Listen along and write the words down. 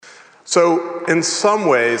So in some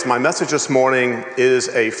ways, my message this morning is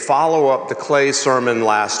a follow-up to Clay's sermon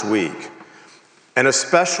last week, and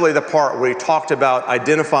especially the part where he talked about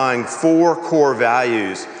identifying 4 core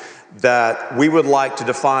values that we would like to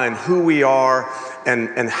define who we are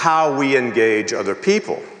and how we engage other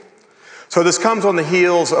people. So this comes on the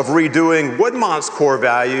heels of redoing Woodmont's core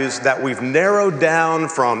values that we've narrowed down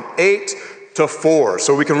from 8 to 4,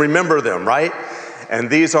 so we can remember them, right? And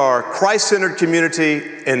these are Christ-centered community,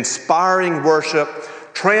 inspiring worship,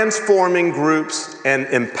 transforming groups, and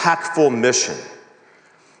impactful mission.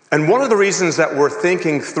 And one of the reasons that we're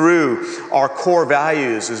thinking through our core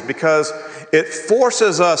values is because it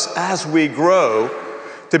forces us as we grow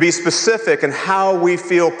to be specific in how we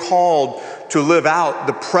feel called to live out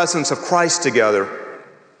the presence of Christ together.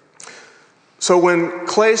 So when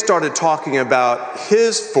Clay started talking about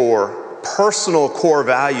his 4 personal core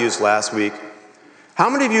values last week, how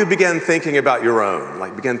many of you began thinking about your own?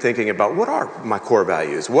 Like began thinking about, what are my core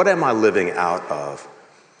values? What am I living out of?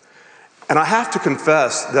 And I have to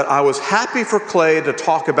confess that I was happy for Clay to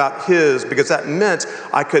talk about his, because that meant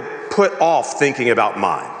I could put off thinking about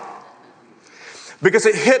mine. Because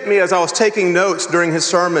it hit me as I was taking notes during his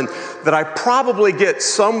sermon that I probably get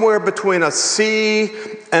somewhere between a C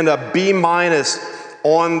and a B-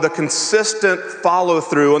 on the consistent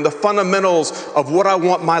follow-through and the fundamentals of what I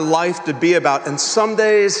want my life to be about. And some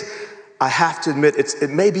days, I have to admit, it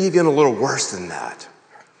may be even a little worse than that.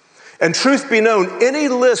 And truth be known, any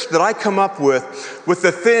list that I come up with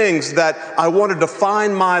the things that I want to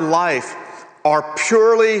define my life, are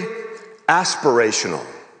purely aspirational.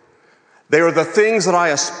 They are the things that I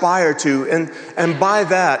aspire to, and by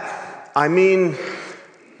that, I mean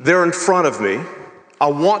they're in front of me. I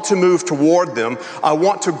want to move toward them. I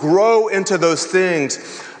want to grow into those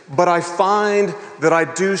things, but I find that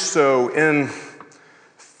I do so in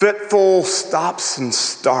fitful stops and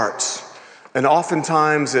starts. And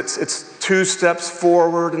oftentimes it's 2 steps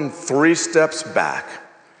forward and 3 steps back.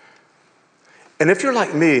 And if you're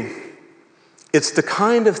like me, it's the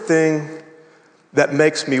kind of thing that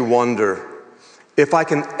makes me wonder if I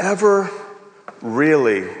can ever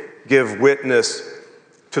really give witness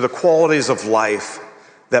to the qualities of life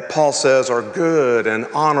that Paul says are good and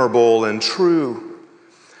honorable and true.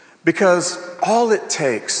 Because all it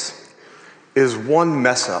takes is one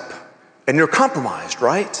mess up, and you're compromised,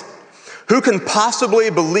 right? Who can possibly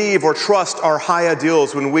believe or trust our high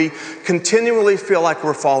ideals when we continually feel like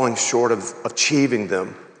we're falling short of achieving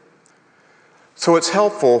them? So it's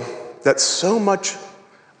helpful that so much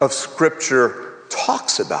of Scripture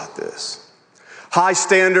talks about this. High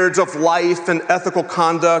standards of life and ethical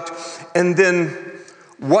conduct, and then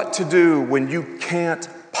what to do when you can't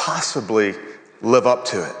possibly live up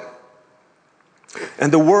to it.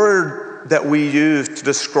 And the word that we use to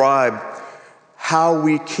describe how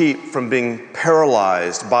we keep from being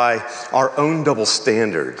paralyzed by our own double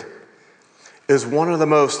standard is one of the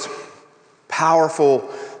most powerful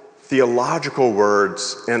theological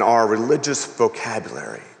words in our religious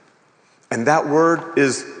vocabulary. And that word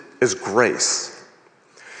is grace.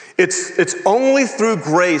 It's only through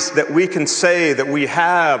grace that we can say that we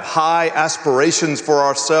have high aspirations for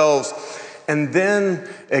ourselves and then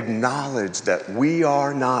acknowledge that we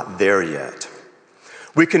are not there yet.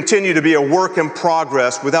 We continue to be a work in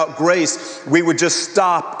progress. Without grace, we would just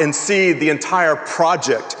stop and see the entire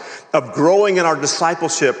project of growing in our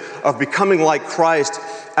discipleship, of becoming like Christ,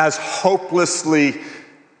 as hopelessly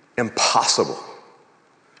impossible.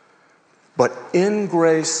 But in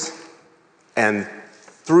grace and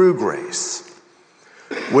through grace,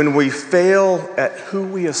 when we fail at who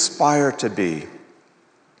we aspire to be,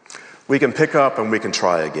 we can pick up and we can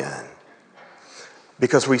try again.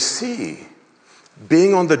 Because we see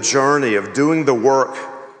being on the journey of doing the work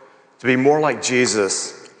to be more like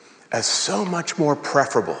Jesus as so much more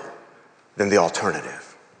preferable than the alternative.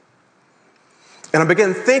 And I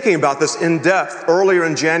began thinking about this in depth earlier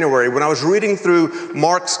in January when I was reading through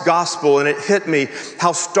Mark's gospel, and it hit me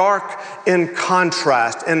how stark in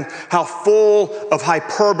contrast and how full of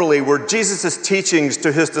hyperbole were Jesus' teachings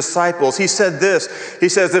to his disciples. He said this, he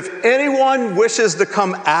says, "If anyone wishes to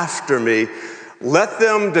come after me, let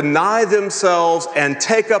them deny themselves and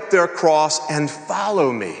take up their cross and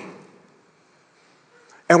follow me."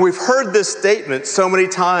 And we've heard this statement so many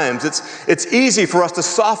times. It's easy for us to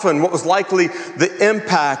soften what was likely the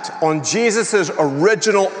impact on Jesus'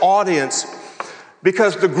 original audience,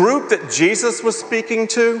 because the group that Jesus was speaking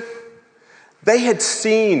to, they had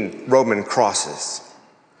seen Roman crosses,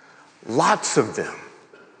 lots of them.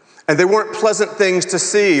 And they weren't pleasant things to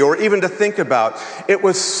see or even to think about. It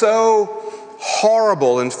was so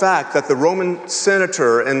horrible, in fact, that the Roman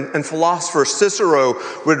senator and philosopher Cicero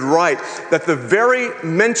would write that the very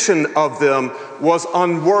mention of them was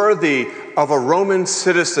unworthy of a Roman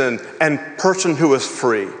citizen and person who was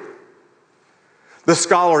free. The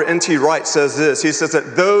scholar N.T. Wright says this. He says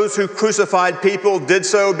that those who crucified people did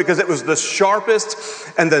so because it was the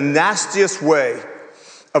sharpest and the nastiest way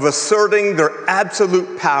of asserting their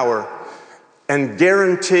absolute power and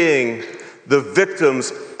guaranteeing the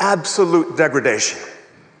victim's absolute degradation.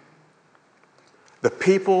 The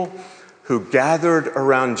people who gathered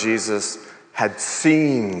around Jesus had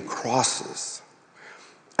seen crosses,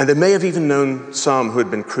 and they may have even known some who had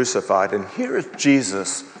been crucified. And here is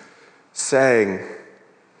Jesus saying,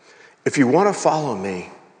 if you want to follow me,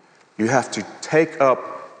 you have to take up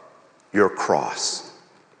your cross.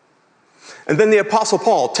 And then the Apostle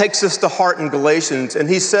Paul takes this to heart in Galatians, and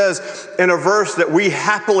he says in a verse that we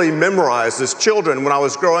happily memorized as children when I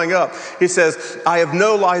was growing up, he says,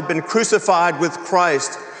 I've been crucified with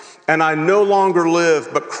Christ, and I no longer live,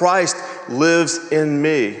 but Christ lives in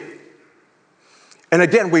me. And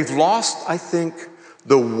again, we've lost, I think,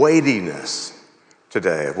 the weightiness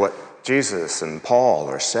today of what Jesus and Paul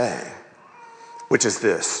are saying, which is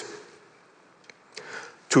this: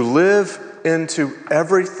 to live into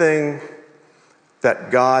everything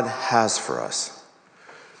that God has for us,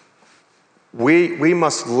 we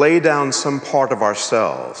must lay down some part of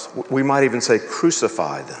ourselves. We might even say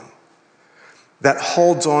crucify them. That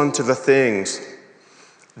holds on to the things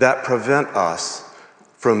that prevent us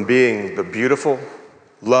from being the beautiful,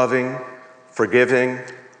 loving, forgiving,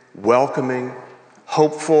 welcoming,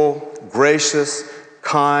 hopeful, gracious,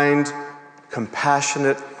 kind,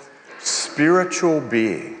 compassionate, spiritual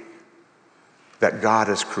being that God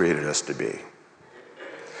has created us to be.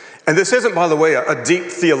 And this isn't, by the way, a deep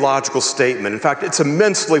theological statement. In fact, it's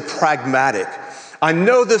immensely pragmatic. I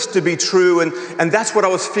know this to be true, and that's what I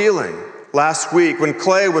was feeling last week when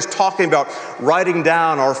Clay was talking about writing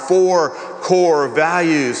down our 4 core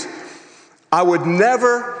values. I would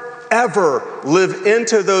never, ever live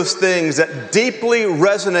into those things that deeply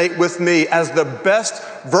resonate with me as the best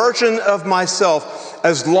version of myself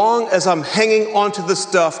as long as I'm hanging onto the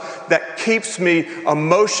stuff that keeps me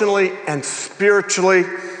emotionally and spiritually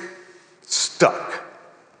stuck.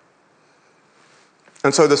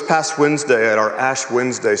 And so this past Wednesday at our Ash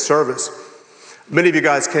Wednesday service, many of you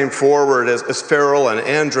guys came forward as Farrell and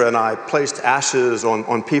Andrea and I placed ashes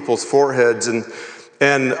on people's foreheads. And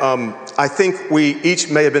I think we each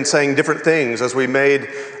may have been saying different things as we made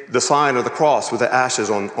the sign of the cross with the ashes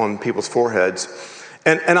on people's foreheads.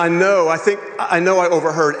 And I know I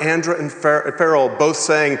overheard Andrea and Farrell both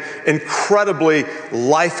saying incredibly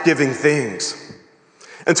life-giving things.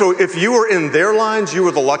 And so if you were in their lines, you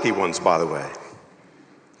were the lucky ones, by the way.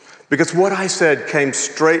 Because what I said came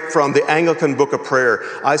straight from the Anglican Book of Prayer.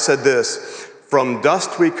 I said this: from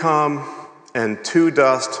dust we come, and to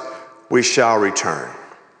dust we shall return.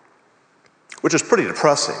 Which is pretty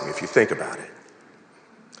depressing if you think about it.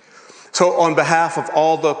 So on behalf of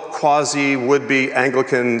all the quasi-would-be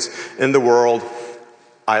Anglicans in the world,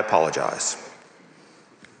 I apologize.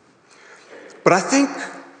 But I think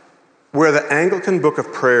where the Anglican Book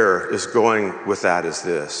of Prayer is going with that is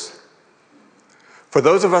this: for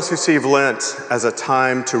those of us who see Lent as a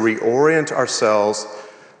time to reorient ourselves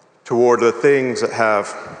toward the things that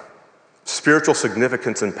have spiritual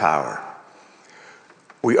significance and power,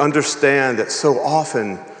 we understand that so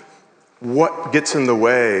often what gets in the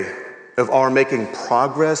way of our making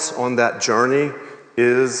progress on that journey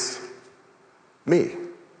is me.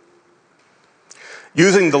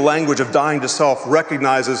 Using the language of dying to self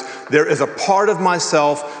recognizes there is a part of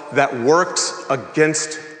myself that works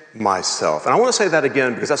against myself. And I want to say that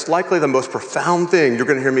again because that's likely the most profound thing you're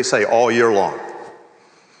going to hear me say all year long.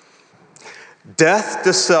 Death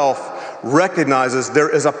to self recognizes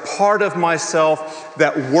there is a part of myself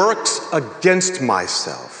that works against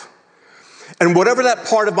myself. And whatever that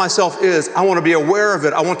part of myself is, I want to be aware of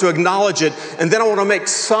it, I want to acknowledge it, and then I want to make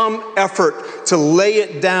some effort to lay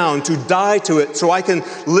it down, to die to it, so I can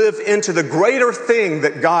live into the greater thing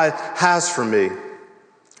that God has for me.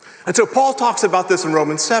 And so Paul talks about this in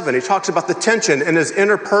Romans 7. He talks about the tension in his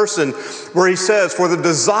inner person where he says, for the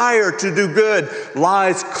desire to do good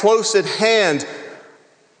lies close at hand,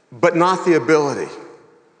 but not the ability.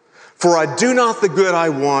 For I do not the good I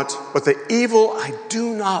want, but the evil I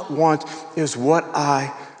do not want is what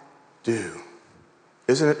I do.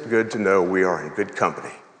 Isn't it good to know we are in good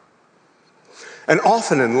company? And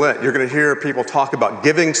often in Lent, you're going to hear people talk about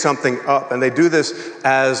giving something up, and they do this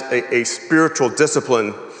as a spiritual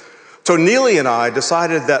discipline. So Neely and I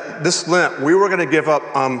decided that this Lent, we were going to give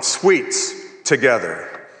up sweets together.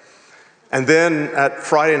 And then at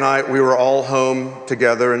Friday night, we were all home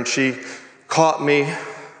together, and she caught me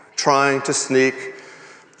trying to sneak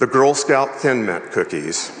the Girl Scout Thin Mint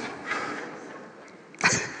cookies.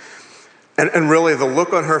 and really, the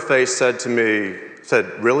look on her face said,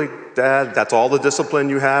 "Really, Dad, that's all the discipline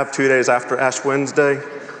you have 2 days after Ash Wednesday?"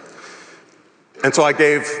 And so I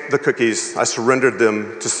gave the cookies, I surrendered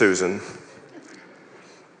them to Susan.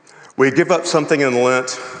 We give up something in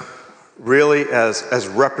Lent really as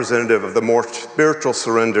representative of the more spiritual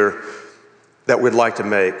surrender that we'd like to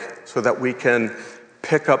make so that we can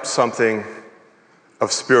pick up something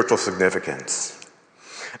of spiritual significance.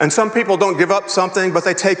 And some people don't give up something, but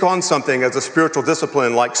they take on something as a spiritual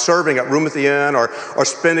discipline, like serving at Room at the Inn or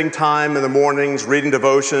spending time in the mornings reading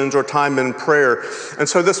devotions or time in prayer. And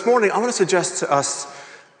so this morning, I want to suggest to us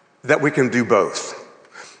that we can do both.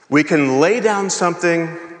 We can lay down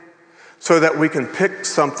something so that we can pick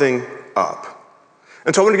something up.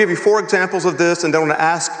 And so I want to give you 4 examples of this, and then I want to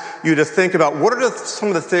ask you to think about what are some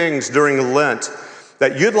of the things during Lent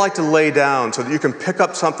that you'd like to lay down so that you can pick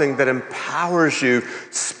up something that empowers you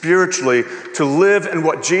spiritually to live in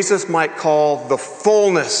what Jesus might call the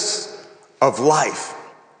fullness of life.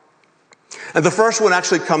 And the first one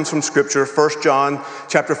actually comes from Scripture, 1 John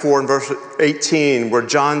chapter 4 and verse 18, where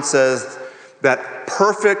John says that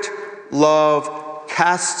perfect love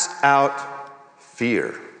casts out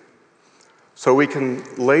fear. So we can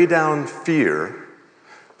lay down fear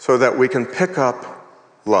so that we can pick up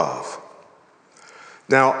love.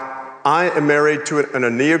 Now, I am married to an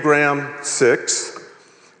Enneagram 6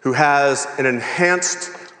 who has an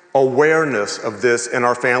enhanced awareness of this in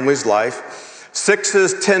our family's life.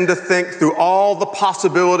 6s tend to think through all the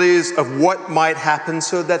possibilities of what might happen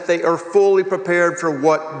so that they are fully prepared for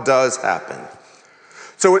what does happen.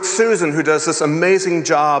 So it's Susan who does this amazing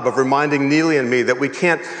job of reminding Neely and me that we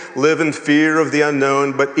can't live in fear of the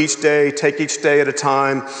unknown, but take each day at a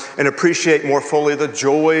time and appreciate more fully the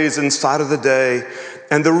joys inside of the day.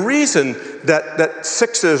 And the reason that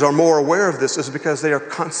 6s are more aware of this is because they are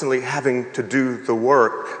constantly having to do the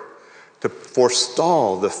work to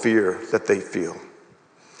forestall the fear that they feel.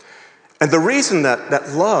 And the reason that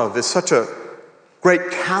love is such a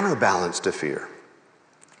great counterbalance to fear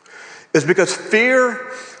is because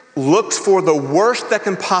fear looks for the worst that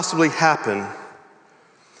can possibly happen,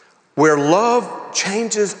 where love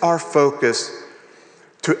changes our focus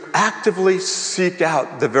to actively seek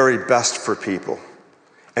out the very best for people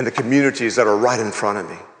and the communities that are right in front of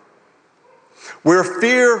me. Where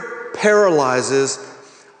fear paralyzes,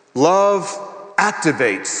 love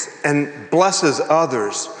activates and blesses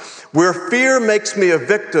others. Where fear makes me a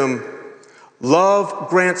victim, love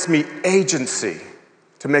grants me agency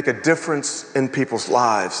to make a difference in people's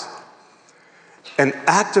lives. And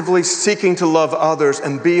actively seeking to love others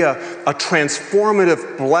and be a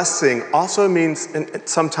transformative blessing also means, and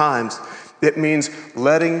sometimes, it means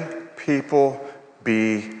letting people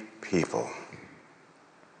be people.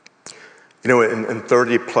 You know, in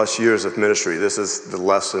 30 plus years of ministry, this is the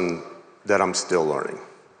lesson that I'm still learning.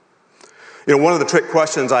 You know, one of the trick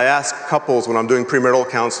questions I ask couples when I'm doing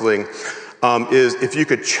premarital counseling is, if you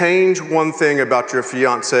could change one thing about your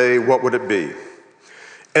fiance, what would it be?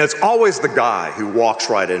 And it's always the guy who walks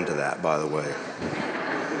right into that, by the way.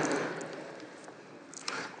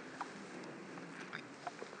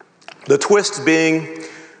 The twist being,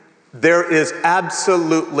 there is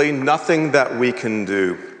absolutely nothing that we can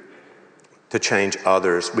do to change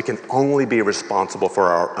others. We can only be responsible for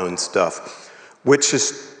our own stuff, which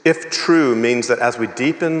is, if true, means that as we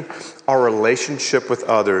deepen our relationship with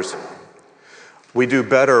others, we do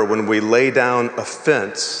better when we lay down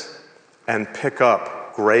offense and pick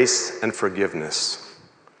up grace and forgiveness.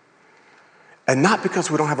 And not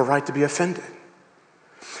because we don't have a right to be offended,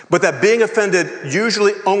 but that being offended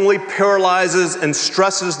usually only paralyzes and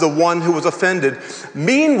stresses the one who was offended.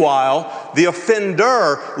 Meanwhile, the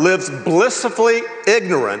offender lives blissfully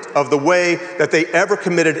ignorant of the way that they ever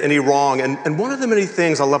committed any wrong. And one of the many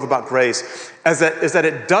things I love about grace is that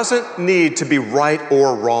it doesn't need to be right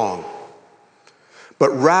or wrong. But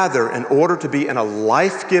rather, in order to be in a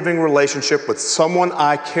life-giving relationship with someone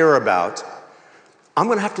I care about, I'm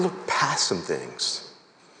going to have to look past some things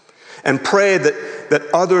and pray that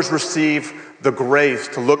others receive the grace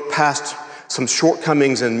to look past some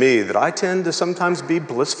shortcomings in me that I tend to sometimes be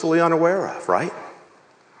blissfully unaware of, right?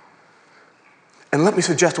 And let me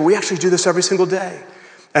suggest, we actually do this every single day.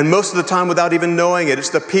 And most of the time, without even knowing it, it's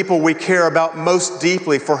the people we care about most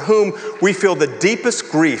deeply, for whom we feel the deepest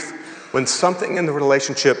grief when something in the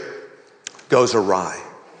relationship goes awry.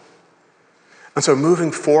 And so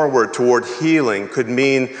moving forward toward healing could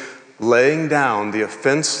mean laying down the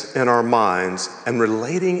offense in our minds and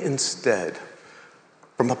relating instead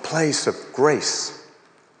from a place of grace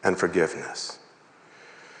and forgiveness.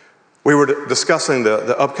 We were discussing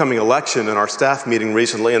the upcoming election in our staff meeting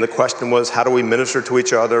recently, and the question was, how do we minister to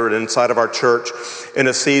each other and inside of our church in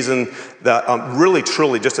a season that really,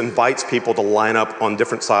 truly just invites people to line up on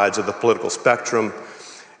different sides of the political spectrum?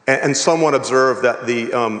 And someone observed that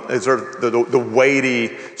the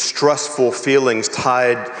weighty, stressful feelings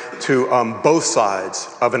tied to both sides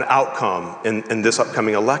of an outcome in this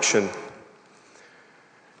upcoming election.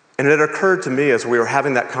 And it occurred to me as we were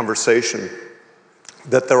having that conversation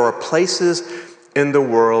that there are places in the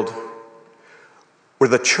world where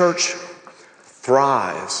the church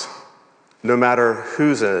thrives no matter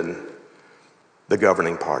who's in the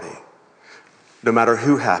governing party, no matter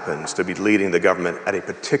who happens to be leading the government at a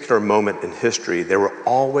particular moment in history. There will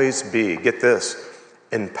always be, get this,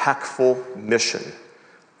 impactful mission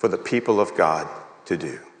for the people of God to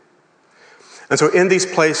do. And so in these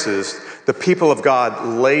places, the people of God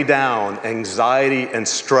lay down anxiety and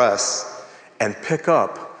stress and pick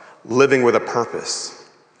up living with a purpose.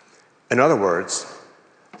 In other words,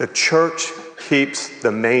 the church keeps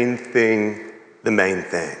the main thing the main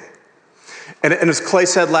thing. And as Clay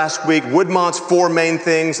said last week, Woodmont's 4 main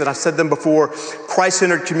things, and I've said them before: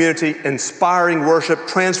 Christ-centered community, inspiring worship,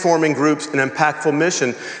 transforming groups, and impactful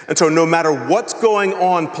mission. And so no matter what's going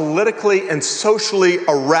on politically and socially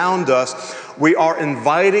around us, we are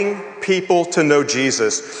inviting people to know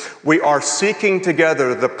Jesus. We are seeking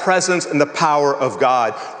together the presence and the power of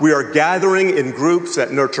God. We are gathering in groups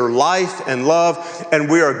that nurture life and love, and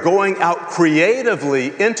we are going out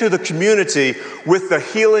creatively into the community with the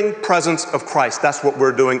healing presence of Christ. That's what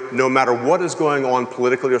we're doing no matter what is going on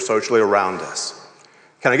politically or socially around us.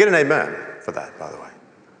 Can I get an amen for that, by the way?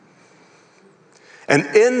 And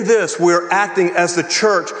in this, we're acting as the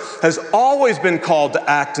church has always been called to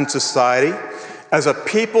act in society, as a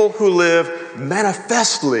people who live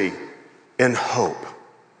manifestly in hope.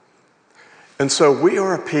 And so we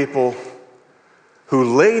are a people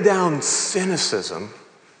who lay down cynicism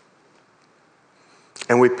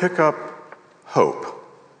and we pick up hope.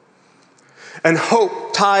 And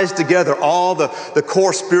hope ties together all the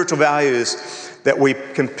core spiritual values that we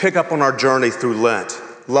can pick up on our journey through Lent: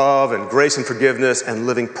 love and grace and forgiveness and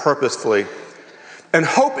living purposefully. And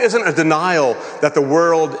hope isn't a denial that the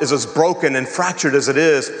world is as broken and fractured as it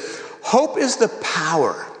is. Hope is the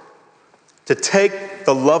power to take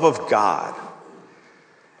the love of God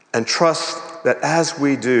and trust that as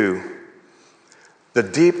we do, the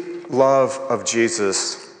deep love of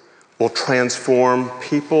Jesus will transform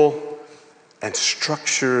people and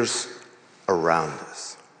structures around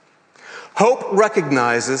us. Hope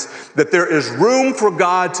recognizes that there is room for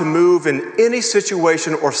God to move in any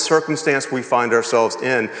situation or circumstance we find ourselves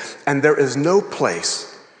in, and there is no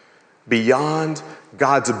place beyond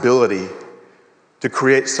God's ability to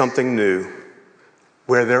create something new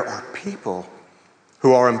where there are people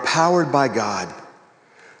who are empowered by God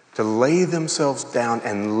to lay themselves down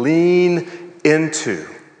and lean into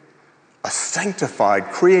a sanctified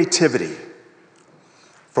creativity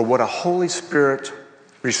for what a Holy Spirit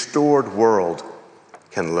restored world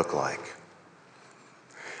can look like.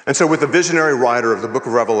 And so with the visionary writer of the book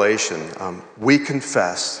of Revelation, we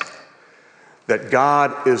confess that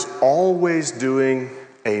God is always doing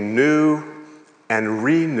a new and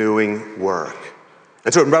renewing work.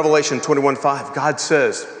 And so in Revelation 21:5, God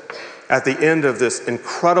says at the end of this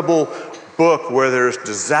incredible book where there's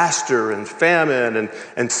disaster and famine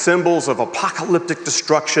and symbols of apocalyptic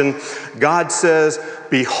destruction, God says,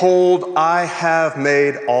 "Behold, I have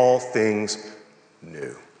made all things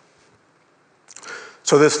new."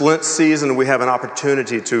 So this Lent season, we have an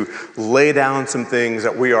opportunity to lay down some things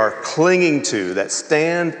that we are clinging to that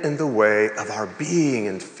stand in the way of our being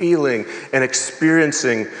and feeling and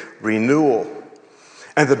experiencing renewal.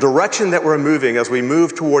 And the direction that we're moving as we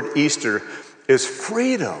move toward Easter is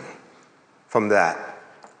freedom from that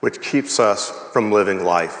which keeps us from living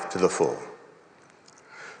life to the full.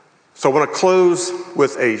 So I want to close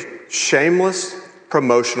with a shameless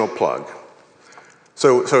promotional plug.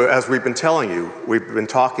 So as we've been telling you, we've been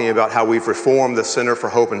talking about how we've reformed the Center for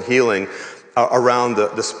Hope and Healing around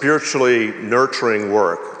the spiritually nurturing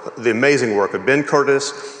work, the amazing work of Ben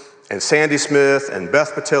Curtis and Sandy Smith and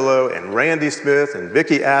Beth Patillo and Randy Smith and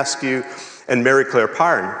Vicki Askew and Mary Claire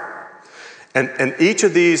Pyron. And each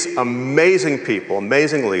of these amazing people,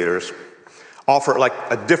 amazing leaders, offer like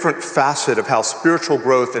a different facet of how spiritual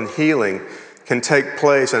growth and healing can take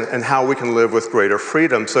place and how we can live with greater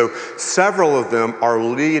freedom. So several of them are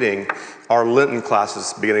leading our Lenten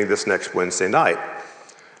classes beginning this next Wednesday night.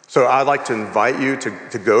 So I'd like to invite you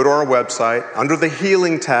to go to our website, under the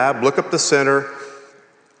Healing tab, look up the center,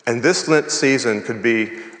 and this Lent season could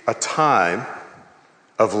be a time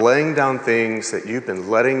of laying down things that you've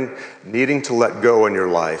been needing to let go in your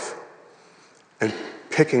life, and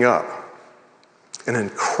picking up an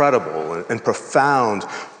incredible and profound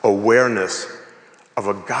awareness of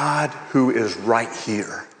a God who is right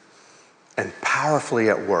here and powerfully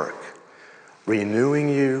at work, renewing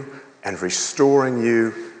you and restoring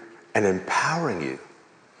you and empowering you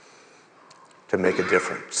to make a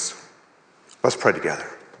difference. Let's pray together.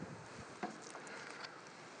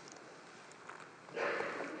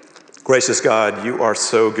 Gracious God, you are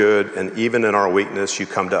so good, and even in our weakness, you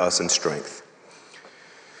come to us in strength.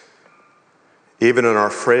 Even in our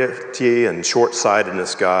frailty and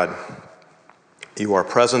short-sightedness, God, you are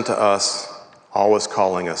present to us, always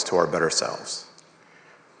calling us to our better selves.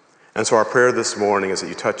 And so our prayer this morning is that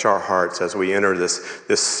you touch our hearts as we enter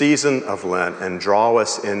this season of Lent and draw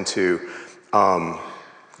us into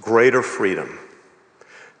greater freedom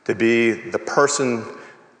to be the person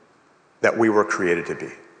that we were created to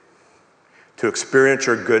be, to experience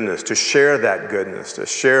your goodness, to share that goodness, to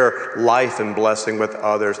share life and blessing with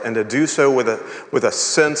others, and to do so with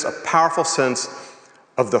a powerful sense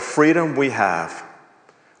of the freedom we have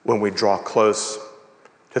when we draw close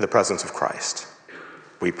to the presence of Christ.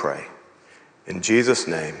 We pray. In Jesus'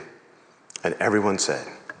 name, and everyone said,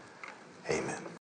 amen.